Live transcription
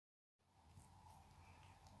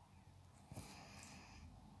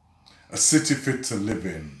A City Fit to Live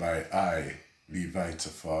In by Levi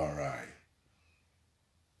Tafari.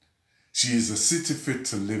 She is a city fit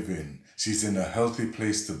to live in. She's in a healthy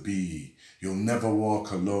place to be. You'll never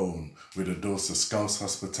walk alone with a dose of Scouse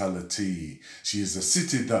hospitality. She is a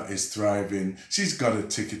city that is thriving. She's got a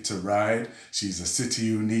ticket to ride. She's a city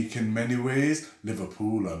unique in many ways,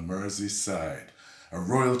 Liverpool on Merseyside. A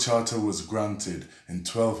royal charter was granted in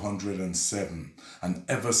 1207, and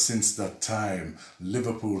ever since that time,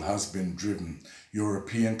 Liverpool has been driven.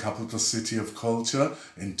 European Capital City of Culture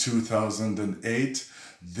in 2008,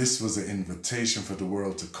 this was an invitation for the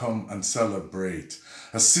world to come and celebrate.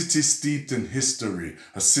 A city steeped in history,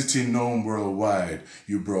 a city known worldwide.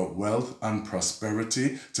 You brought wealth and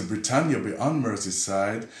prosperity to Britannia beyond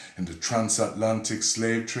Merseyside. In the transatlantic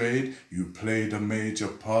slave trade, you played a major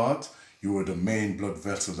part. You were the main blood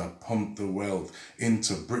vessel that pumped the wealth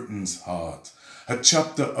into Britain's heart. A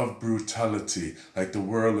chapter of brutality like the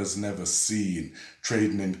world has never seen,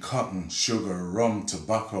 trading in cotton, sugar, rum,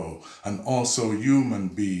 tobacco, and also human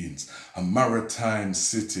beings. A maritime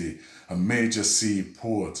city, a major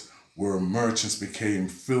seaport, where merchants became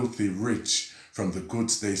filthy rich from the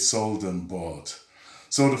goods they sold and bought.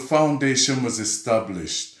 So the foundation was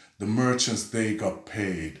established. The merchants, they got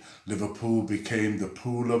paid. Liverpool became the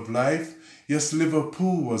pool of life. Yes,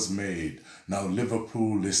 Liverpool was made. Now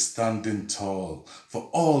Liverpool is standing tall for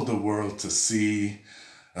all the world to see.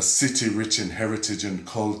 A city rich in heritage and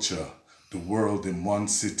culture, the world in one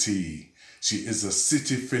city. She is a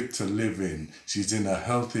city fit to live in. She's in a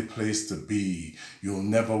healthy place to be. You'll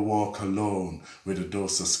never walk alone with a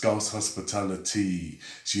dose of Scouse hospitality.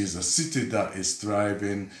 She is a city that is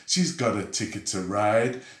thriving. She's got a ticket to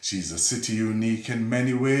ride. She's a city unique in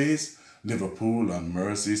many ways. Liverpool on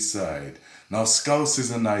Merseyside. Now Scouse is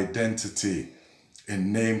an identity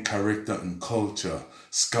in name, character and culture.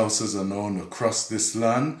 Scousers are known across this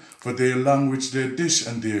land for their language, their dish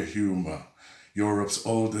and their humour. Europe's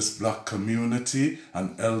oldest black community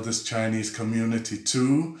and eldest Chinese community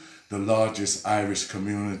too, the largest Irish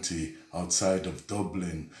community outside of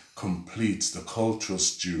Dublin, completes the cultural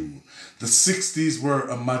stew. The 60s were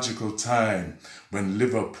a magical time when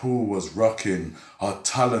Liverpool was rocking, our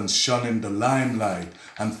talents shone in the limelight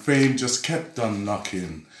and fame just kept on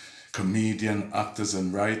knocking. Comedian, actors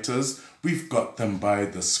and writers, we've got them by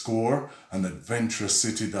the score, an adventurous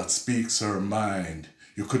city that speaks her mind.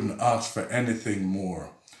 You couldn't ask for anything more.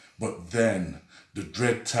 But then the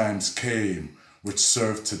dread times came, which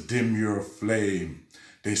served to dim your flame.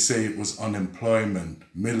 They say it was unemployment,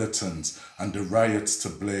 militants, and the riots to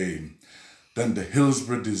blame. Then the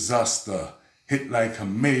Hillsborough disaster hit like a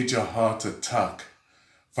major heart attack.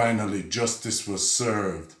 Finally, justice was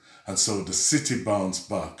served, and so the city bounced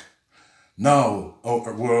back. Now,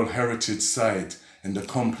 our World Heritage Site, in the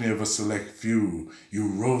company of a select few, you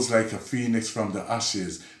rose like a phoenix from the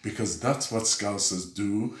ashes, because that's what Scousers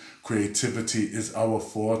do. Creativity is our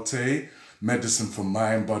forte, medicine for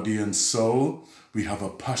mind, body and soul. We have a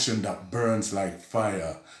passion that burns like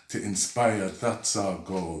fire. To inspire, that's our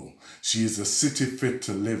goal. She is a city fit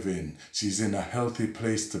to live in. She's in a healthy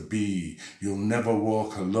place to be. You'll never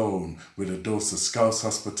walk alone with a dose of Scouse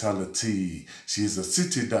hospitality. She's a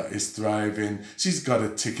city that is thriving. She's got a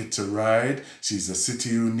ticket to ride. She's a city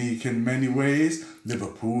unique in many ways.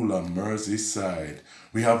 Liverpool on Merseyside.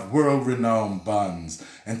 We have world-renowned bands,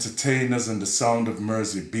 entertainers and the sound of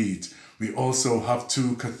Mersey beat. We also have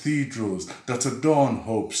two cathedrals that adorn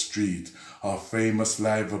Hope Street. Our famous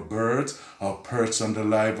liver birds are perched on the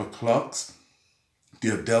liver clocks. The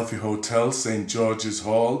Adelphi Hotel, St. George's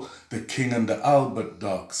Hall, the King and the Albert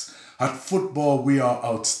Docks. At football we are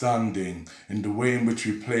outstanding in the way in which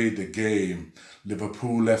we play the game.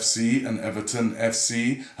 Liverpool FC and Everton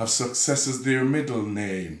FC have success as their middle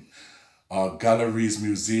name. Our galleries,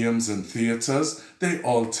 museums and theatres, they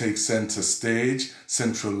all take centre stage.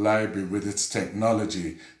 Central Library with its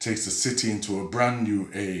technology takes the city into a brand new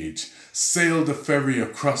age. Sail the ferry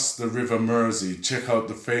across the River Mersey, check out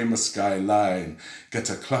the famous skyline, get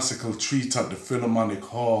a classical treat at the Philharmonic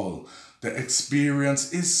Hall. The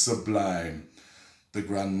experience is sublime. The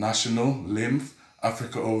Grand National, Lymph,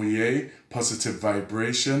 Africa OEA, Positive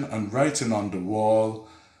Vibration and Writing on the Wall.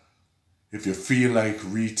 If you feel like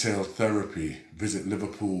retail therapy, visit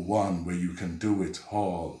Liverpool One where you can do it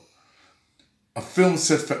all. A film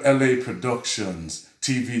set for LA Productions,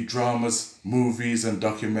 TV dramas, movies and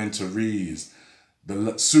documentaries.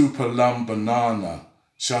 The Super Lamb Banana,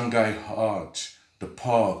 Shanghai Arch, the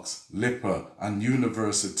parks, Lipper and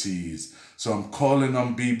universities. So I'm calling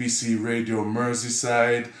on BBC Radio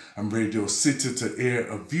Merseyside and Radio City to air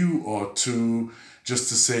a view or two. just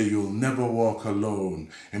to say you'll never walk alone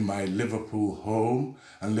in my Liverpool home.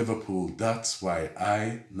 And Liverpool, that's why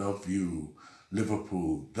I love you.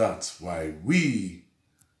 Liverpool, that's why we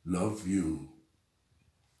love you.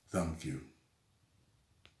 Thank you.